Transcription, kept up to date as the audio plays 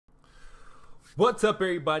What's up,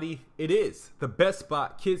 everybody? It is the best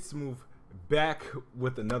spot, Kid Smooth, back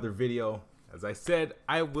with another video. As I said,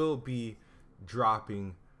 I will be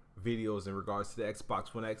dropping videos in regards to the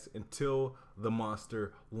Xbox One X until the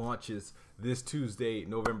monster launches this Tuesday,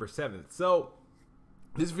 November 7th. So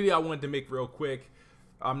this video I wanted to make real quick.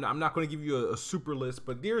 I'm not going to give you a super list,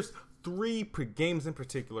 but there's three games in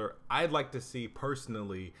particular I'd like to see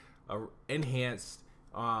personally enhanced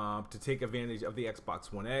to take advantage of the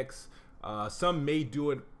Xbox One X. Some may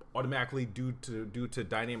do it automatically due to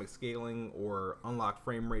dynamic scaling or unlocked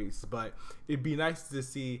frame rates, but it'd be nice to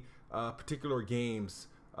see particular games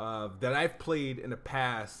that I've played in the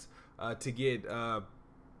past to get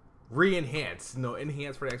re-enhanced,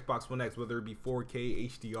 enhanced for the Xbox One X, whether it be 4K,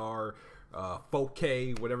 HDR,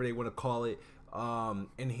 4K, whatever they want to call it,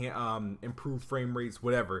 improved frame rates,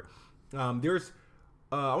 whatever.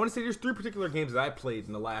 I want to say there's three particular games that I played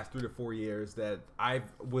in the last 3 to 4 years that I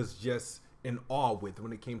was just in awe with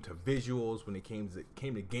when it came to visuals, when it came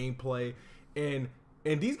to gameplay, and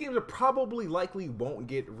these games are probably likely won't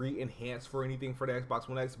get re-enhanced for anything for the Xbox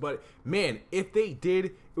One X, but man, if they did,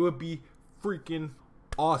 it would be freaking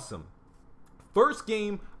awesome. First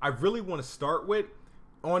game I really want to start with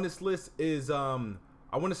on this list is I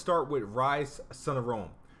want to start with Rise Son of Rome.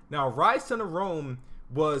 Now, Rise Son of Rome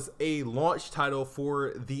was a launch title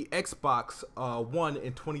for the Xbox One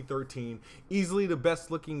in 2013. Easily the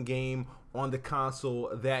best looking game on the console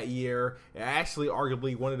that year. Actually,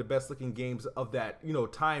 arguably one of the best looking games of that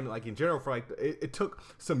time. Like in general, for like it took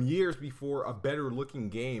some years before a better looking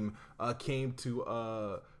game came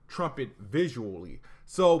to trumpet visually.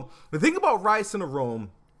 So the thing about Rise Son of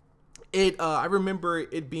Rome, I remember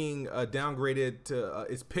it being downgraded to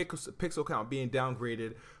its pixel count being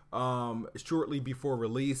downgraded shortly before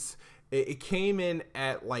release. It came in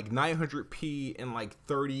at like 900p and like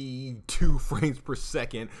 32 frames per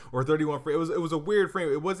second or 31 frames. It was a weird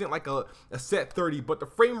frame. It wasn't like a set 30, but the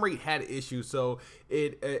frame rate had issues, so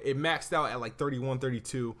it maxed out at like 31,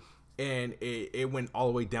 32. And it went all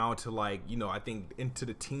the way down to like, I think into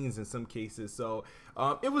the teens in some cases. So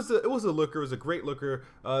it was a looker. It was a great looker.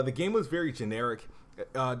 The game was very generic.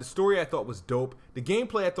 The story I thought was dope. The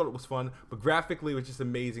gameplay I thought it was fun, but graphically it was just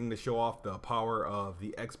amazing to show off the power of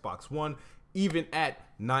the Xbox One, even at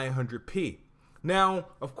 900p. Now,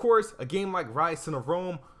 of course, a game like Rise Son of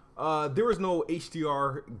Rome, there was no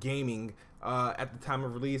HDR gaming at the time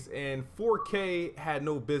of release, and 4K had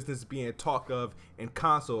no business being talked of in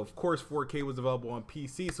console. Of course, 4K was available on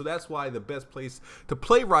PC, so that's why the best place to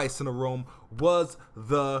play Rise Son of Rome was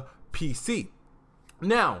the PC.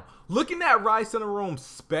 Now, looking at Rise Son of Rome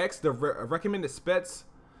specs, the recommended specs,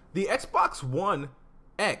 the Xbox One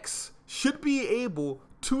X should be able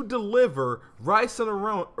to deliver Rise Son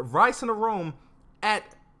of Rome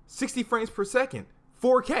at 60 frames per second,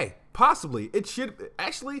 4K. Possibly. It should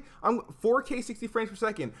actually 4K 60 frames per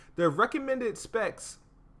second. The recommended specs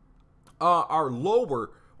are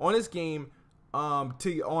lower on this game on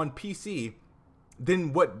PC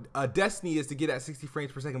than what Destiny is to get at 60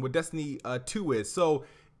 frames per second, what Destiny 2 is. So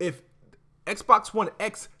if Xbox One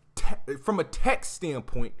X from a tech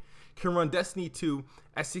standpoint can run Destiny 2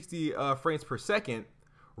 at 60 frames per second,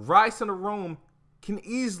 Rise Son of Rome can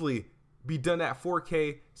easily be done at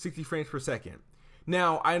 4K 60 frames per second.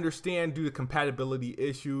 Now, I understand due to compatibility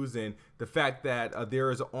issues and the fact that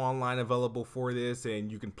there is online available for this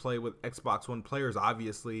and you can play with Xbox One players,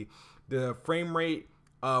 obviously, the frame rate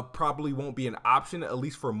probably won't be an option, at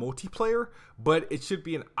least for multiplayer, but it should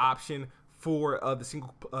be an option for the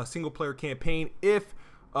single player campaign if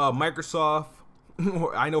Microsoft,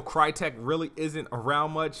 I know Crytek really isn't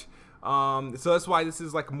around much, so that's why this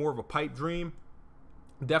is like more of a pipe dream.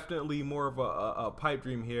 Definitely more of a pipe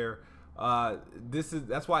dream here.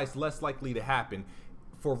 That's why it's less likely to happen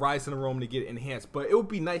for Rise Son of Rome to get enhanced, but it would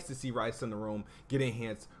be nice to see Rise Son of Rome get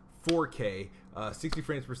enhanced 4K 60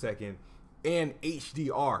 frames per second and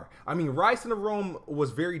HDR. I mean, Rise Son of Rome was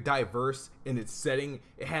very diverse in its setting.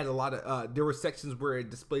 It had a lot of there were sections where it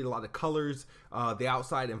displayed a lot of colors, the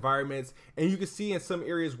outside environments, and you could see in some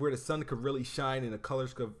areas where the sun could really shine and the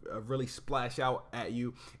colors could really splash out at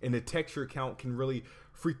you, and the texture count can really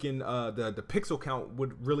freaking the pixel count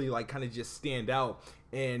would really like kind of just stand out.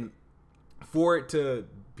 And for it to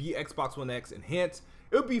be Xbox One X enhanced,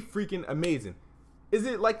 it would be freaking amazing. Is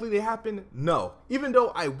it likely to happen? No. Even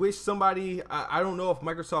though I wish somebody, I don't know if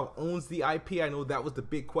Microsoft owns the IP. I know that was the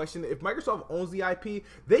big question. If Microsoft owns the IP,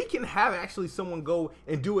 they can have actually someone go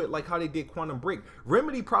and do it like how they did Quantum Break.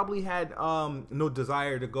 Remedy probably had no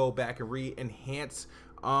desire to go back and re-enhance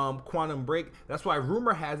Quantum Break. That's why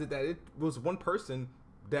rumor has it that it was one person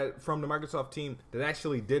that from the Microsoft team that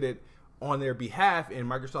actually did it on their behalf, and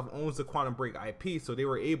Microsoft owns the Quantum Break IP, so they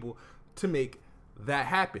were able to make that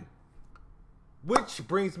happen. Which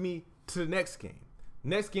brings me to the next game.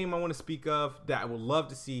 Next game I want to speak of that I would love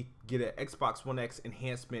to see get an Xbox One X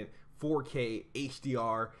enhancement 4K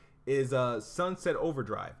HDR is Sunset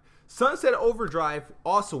Overdrive. Sunset Overdrive,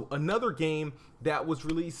 also another game that was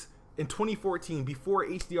released in 2014 before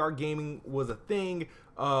HDR gaming was a thing,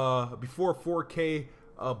 before 4K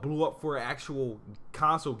blew up for actual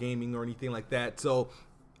console gaming or anything like that. So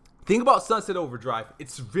think about Sunset Overdrive.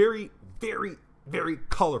 It's very, very, very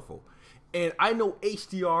colorful. And I know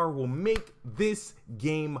HDR will make this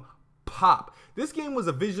game pop. This game was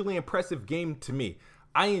a visually impressive game to me.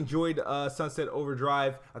 I enjoyed Sunset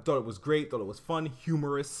Overdrive. I thought it was great, thought it was fun,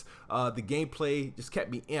 humorous. The gameplay just kept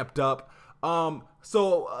me amped up.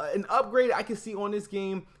 So an upgrade I can see on this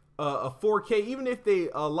game, a 4K, even if they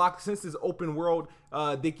lock, since it's open world,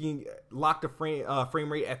 they can lock the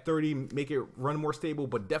frame rate at 30, make it run more stable,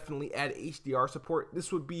 but definitely add HDR support.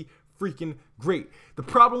 This would be freaking great. The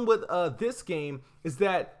problem with this game is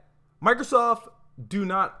that Microsoft do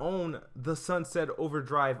not own the Sunset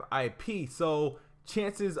Overdrive IP, so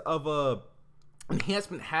chances of a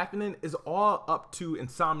enhancement happening is all up to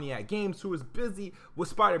Insomniac Games, who is busy with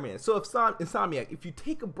Spider-Man. So if Insomniac, if you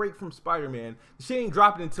take a break from Spider-Man, the shit ain't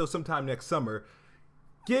dropping until sometime next summer.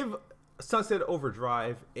 Give Sunset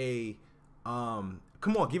Overdrive a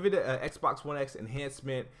come on, give it an Xbox One X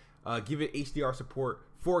enhancement, give it HDR support,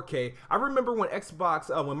 4K. I remember when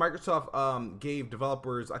Microsoft gave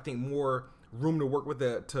developers, I think, more room to work with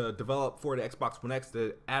to develop for the Xbox One X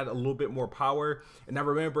to add a little bit more power. And I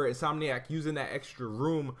remember Insomniac using that extra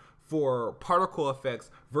room for particle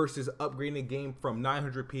effects versus upgrading the game from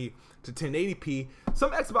 900p to 1080p.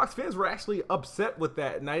 Some Xbox fans were actually upset with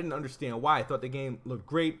that, and I didn't understand why. I thought the game looked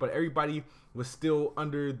great, but everybody was still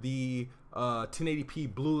under the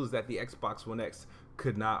 1080p blues that the Xbox One X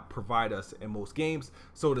could not provide us in most games.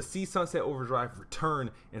 So to see Sunset Overdrive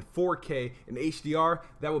return in 4K and HDR,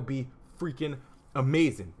 that would be freaking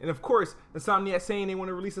amazing. And of course, Insomniac saying they want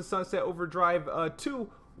to release a Sunset Overdrive 2.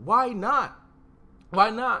 Why not?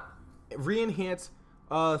 Why not re-enhance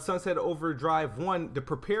Sunset Overdrive 1 to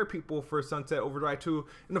prepare people for Sunset Overdrive 2?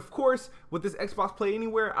 And of course, with this Xbox Play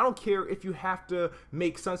Anywhere, I don't care if you have to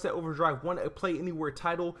make Sunset Overdrive 1 a Play Anywhere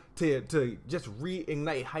title to just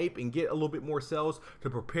reignite hype and get a little bit more sales to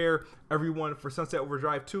prepare everyone for Sunset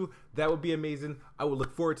Overdrive 2. That would be amazing. I would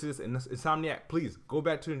look forward to this. And Insomniac, please go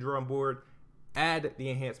back to the drawing board, add the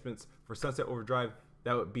enhancements for Sunset Overdrive.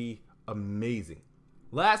 That would be amazing.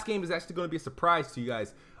 Last game is actually going to be a surprise to you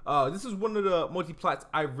guys. This is one of the multiplats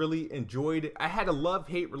I really enjoyed. I had a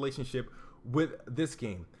love-hate relationship with this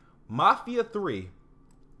game. Mafia 3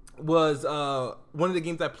 was one of the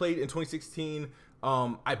games I played in 2016.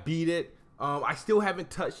 I beat it. I still haven't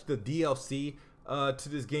touched the DLC to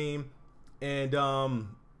this game. And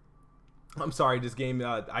I'm sorry, this game,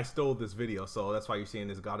 I stole this video, so that's why you're seeing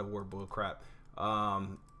this God of War bull crap.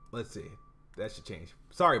 Let's see. That should change.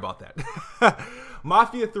 Sorry about that.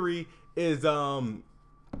 Mafia 3 is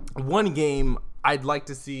one game I'd like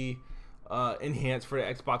to see enhanced for the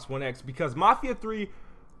Xbox One X, because Mafia 3,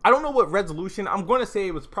 I don't know what resolution. I'm going to say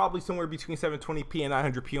it was probably somewhere between 720p and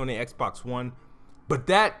 900p on the Xbox One, but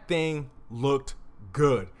that thing looked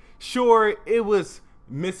good. Sure, it was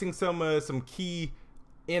missing some key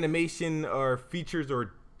animation or features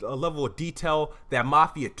or a level of detail that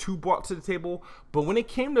Mafia 2 brought to the table, but when it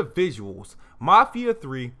came to visuals, Mafia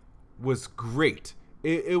 3 was great.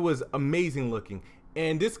 It was amazing looking.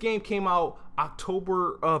 And this game came out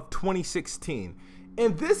October of 2016.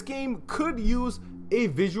 And this game could use a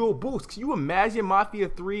visual boost. Can you imagine Mafia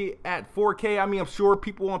 3 at 4K? I mean, I'm sure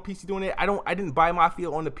people on PC doing it. I didn't buy Mafia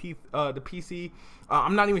on the PC.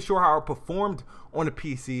 I'm not even sure how it performed on the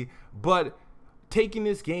PC. But taking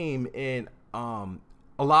this game and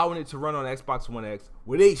allowing it to run on Xbox One X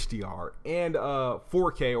with HDR and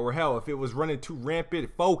 4K, or hell, if it was running too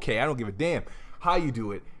rampant, 4K, I don't give a damn how you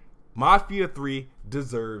do it. Mafia 3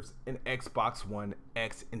 deserves an Xbox One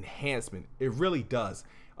X enhancement. It really does.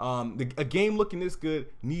 A game looking this good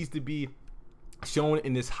needs to be shown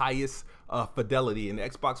in this highest fidelity, and the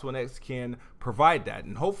Xbox One X can provide that.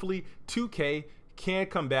 And hopefully 2K can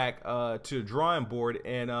come back to the drawing board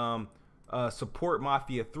and support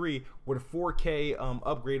Mafia 3 with a 4K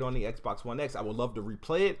upgrade on the Xbox One X. I would love to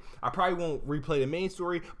replay it. I probably won't replay the main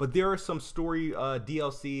story, but there are some story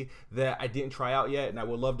DLC that I didn't try out yet, and I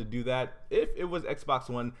would love to do that if it was Xbox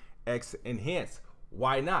One X enhanced.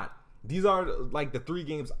 Why not? These are like the 3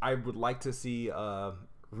 games I would like to see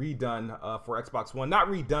redone for Xbox One. Not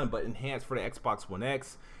redone, but enhanced for the Xbox One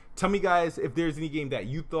X. Tell me, guys, if there's any game that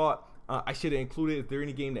you thought I should have included. Is there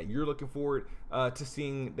any game that you're looking forward to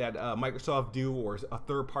seeing that Microsoft do, or a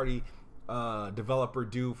third-party developer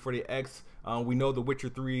do for the X? We know The Witcher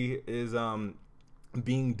 3 is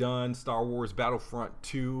being done. Star Wars Battlefront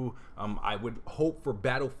 2. I would hope for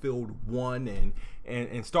Battlefield 1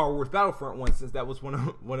 and Star Wars Battlefront 1, since that was one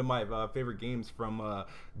of my favorite games from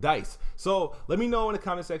DICE. So let me know in the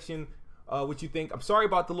comment section what you think. I'm sorry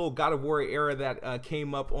about the little God of War era that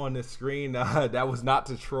came up on the screen. That was not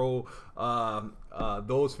to troll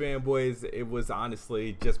those fanboys. It was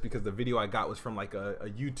honestly just because the video I got was from like a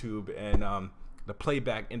YouTube, and the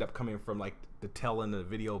playback ended up coming from like the tail end of the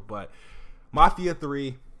video. But Mafia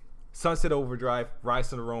 3, Sunset Overdrive, Rise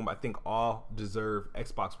to the Rome, I think all deserve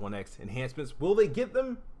Xbox One X enhancements. Will they get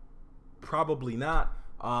them? Probably not.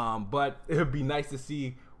 But it would be nice to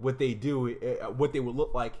see what they do, what they would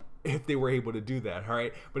look like if they were able to do that. All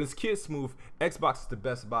right. But it's Kid Smooth. Xbox is the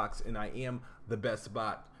best box, and I am the best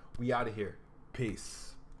bot. We out of here.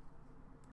 Peace.